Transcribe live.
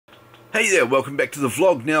Hey there, welcome back to the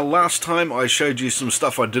vlog. Now last time I showed you some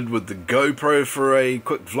stuff I did with the GoPro for a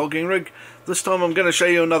quick vlogging rig. This time I'm going to show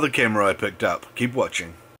you another camera I picked up. Keep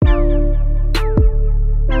watching.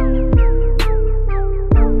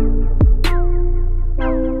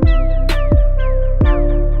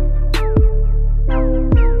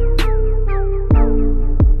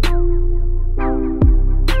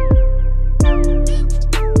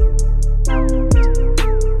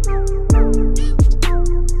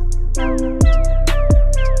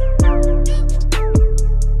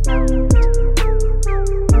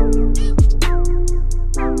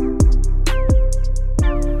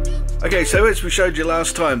 Okay, so as we showed you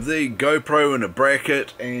last time, the GoPro in a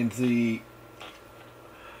bracket and the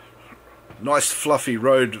nice fluffy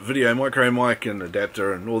Rode video micro mic and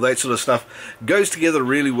adapter and all that sort of stuff goes together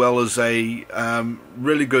really well as a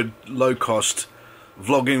really good low-cost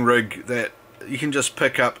vlogging rig that you can just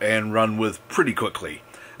pick up and run with pretty quickly.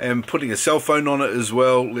 And putting a cell phone on it as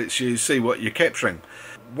well lets you see what you're capturing.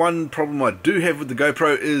 One problem I do have with the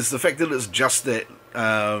GoPro is the fact that it's just that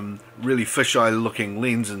really fisheye looking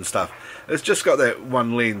lens and stuff. It's just got that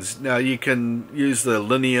one lens. Now you can use the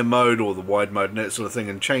linear mode or the wide mode and that sort of thing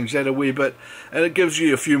and change that a wee bit, and it gives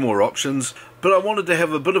you a few more options, but I wanted to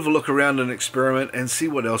have a bit of a look around and experiment and see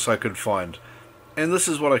what else I could find, and this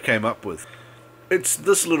is what I came up with. It's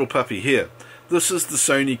this little puppy here. This is the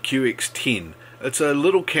Sony QX10. It's a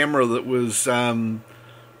little camera that was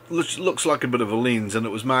looks like a bit of a lens, and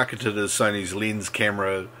it was marketed as Sony's Lens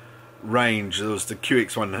Camera range. There was the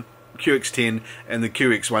QX10 and the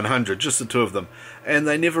QX100, just the two of them, and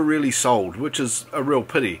they never really sold, which is a real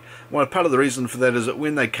pity. Well, part of the reason for that is that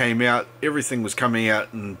when they came out, everything was coming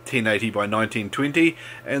out in 1080 by 1920,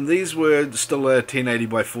 and these were still a 1080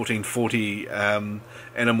 by 1440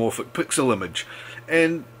 anamorphic pixel image,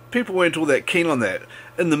 and people weren't all that keen on that.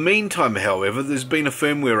 In the meantime, however, there's been a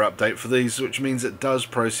firmware update for these, which means it does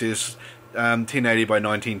process 1080 by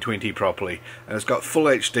 1920 properly, and it's got full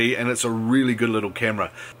HD, and it's a really good little camera.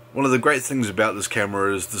 One of the great things about this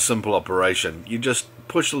camera is the simple operation. You just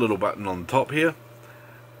push a little button on the top here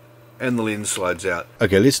and the lens slides out.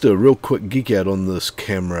 Okay, let's do a real quick geek out on this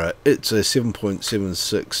camera. It's a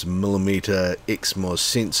 7.76mm XMOS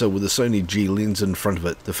sensor with a Sony G lens in front of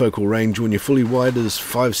it. The focal range when you're fully wide is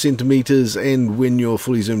 5 centimeters, and when you're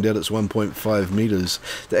fully zoomed out it's 1.5 meters.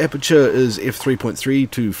 The aperture is f3.3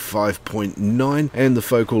 to 5.9, and the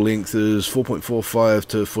focal length is 4.45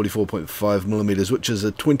 to 44.5 millimeters, which is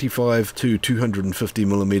a 25 to 250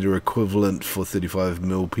 millimeter equivalent for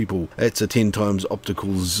 35mm people. That's a 10 times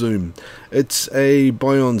optical zoom. It's a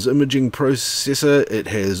Bion's imaging processor. It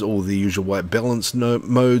has all the usual white balance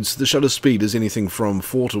modes. The shutter speed is anything from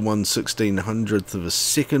 4 to 1/1600th of a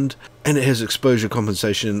second, and it has exposure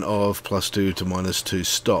compensation of +2 to -2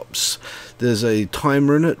 stops. There's a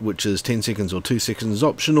timer in it, which is 10 seconds or 2 seconds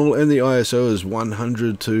optional, and the ISO is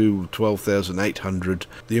 100 to 12,800.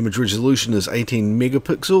 The image resolution is 18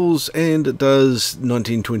 megapixels, and it does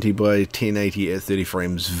 1920 by 1080 at 30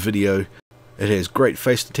 frames video. It has great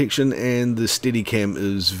face detection, and the Steadicam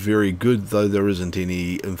is very good, though there isn't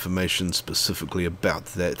any information specifically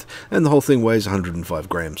about that, and the whole thing weighs 105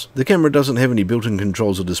 grams. The camera doesn't have any built-in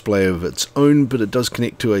controls or display of its own, but it does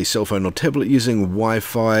connect to a cell phone or tablet using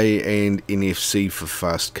Wi-Fi and NFC for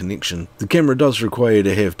fast connection. The camera does require you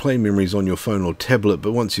to have play memories on your phone or tablet,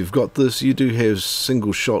 but once you've got this, you do have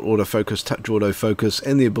single shot autofocus, touch autofocus,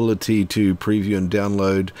 and the ability to preview and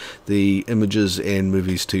download the images and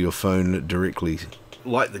movies to your phone directly.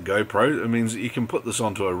 Like the GoPro, it means that you can put this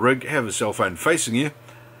onto a rig, have a cell phone facing you,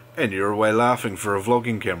 and you're away laughing for a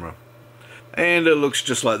vlogging camera. And it looks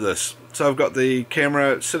just like this. So I've got the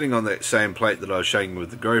camera sitting on that same plate that I was showing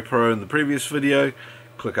with the GoPro in the previous video.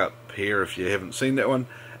 Click up here if you haven't seen that one.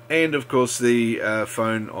 And of course the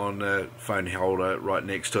phone on a phone holder right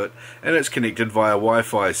next to it, and it's connected via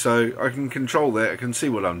Wi-Fi, so I can control that, I can see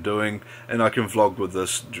what I'm doing, and I can vlog with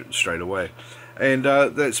this straight away. And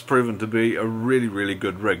that's proven to be a really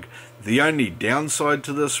good rig. The only downside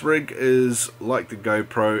to this rig is, like the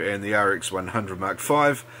GoPro and the RX100 Mark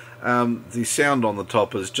V, the sound on the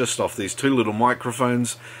top is just off these two little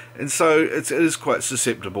microphones, and so it is quite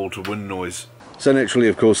susceptible to wind noise. So naturally,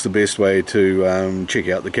 of course, the best way to check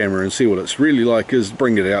out the camera and see what it's really like is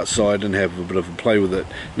bring it outside and have a bit of a play with it.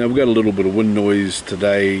 Now we've got a little bit of wind noise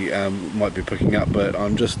today, might be picking up, but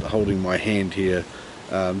I'm just holding my hand here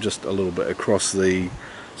just a little bit across the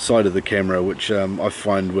side of the camera, which I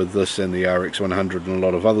find with this and the RX100 and a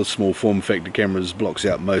lot of other small form factor cameras blocks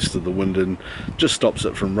out most of the wind and just stops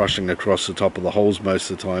it from rushing across the top of the holes most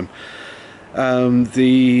of the time.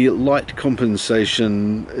 The light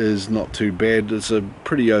compensation is not too bad. It's a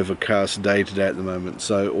pretty overcast day today at the moment,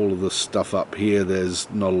 so all of this stuff up here there's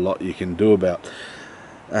not a lot you can do about.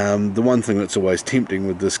 The one thing that's always tempting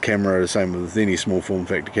with this camera, the same with any small form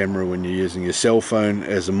factor camera when you're using your cell phone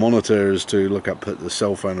as a monitor, is to look up at the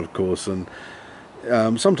cell phone, of course, and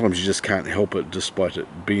sometimes you just can't help it despite it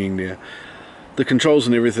being there. The controls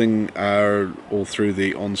and everything are all through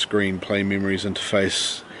the on-screen Play Memories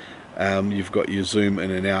interface. You've got your zoom in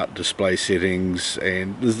and out, display settings,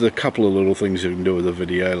 and there's a couple of little things you can do with the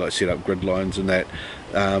video, like set up grid lines and that,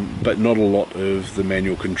 but not a lot of the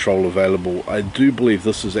manual control available. I do believe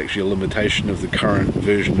this is actually a limitation of the current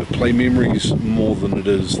version of Play Memories more than it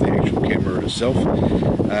is the actual camera itself.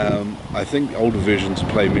 I think older versions of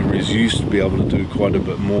Play Memories used to be able to do quite a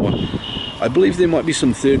bit more. I believe there might be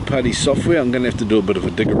some third-party software. I'm going to have to do a bit of a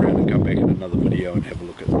dig around and come back in another video and have a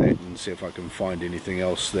look at that and see if I can find anything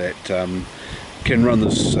else that can run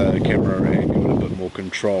this camera and give it a bit more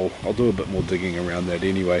control. I'll do a bit more digging around that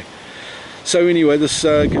anyway. So anyway, this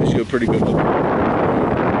gives you a pretty good look.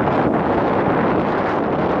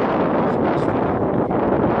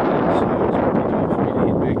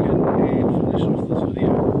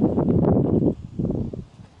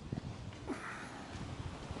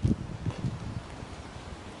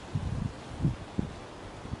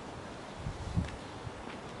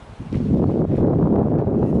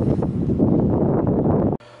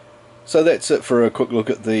 So that's it for a quick look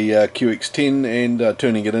at the QX10 and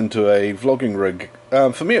turning it into a vlogging rig.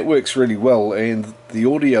 For me it works really well, and the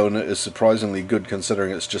audio in it is surprisingly good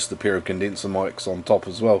considering it's just a pair of condenser mics on top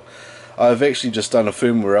as well. I've actually just done a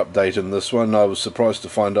firmware update in this one. I was surprised to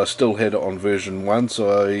find I still had it on version 1,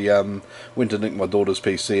 so I went to nick my daughter's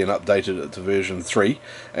PC and updated it to version 3,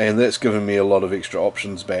 and that's given me a lot of extra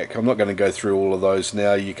options back. I'm not going to go through all of those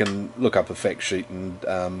now. You can look up a fact sheet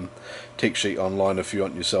and tech sheet online if you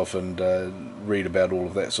want yourself and read about all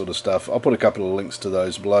of that sort of stuff. I'll put a couple of links to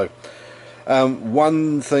those below.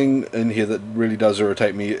 One thing in here that really does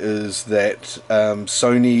irritate me is that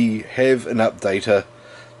Sony have an updater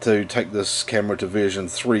to take this camera to version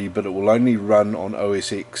 3, but it will only run on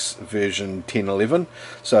OS X version 10.11.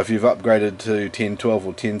 So if you've upgraded to 10.12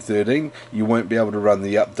 or 10.13, you won't be able to run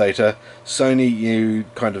the updater. Sony, you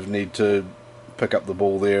kind of need to pick up the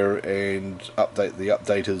ball there and update the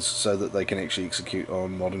updaters so that they can actually execute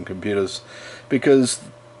on modern computers, because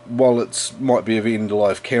while it might be a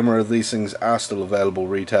end-of-life camera, these things are still available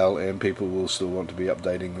retail and people will still want to be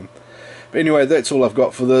updating them. But anyway, that's all I've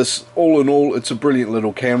got for this. All in all, it's a brilliant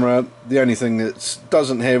little camera. The only thing it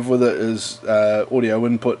doesn't have with it is audio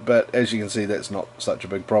input, but as you can see, that's not such a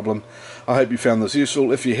big problem. I hope you found this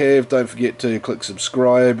useful. If you have, don't forget to click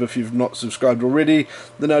subscribe. If you've not subscribed already,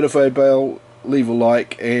 the notify bell, leave a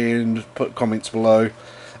like and put comments below.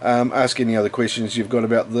 Ask any other questions you've got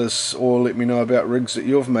about this, or let me know about rigs that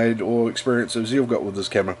you've made or experiences you've got with this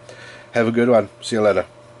camera. Have a good one. See you later.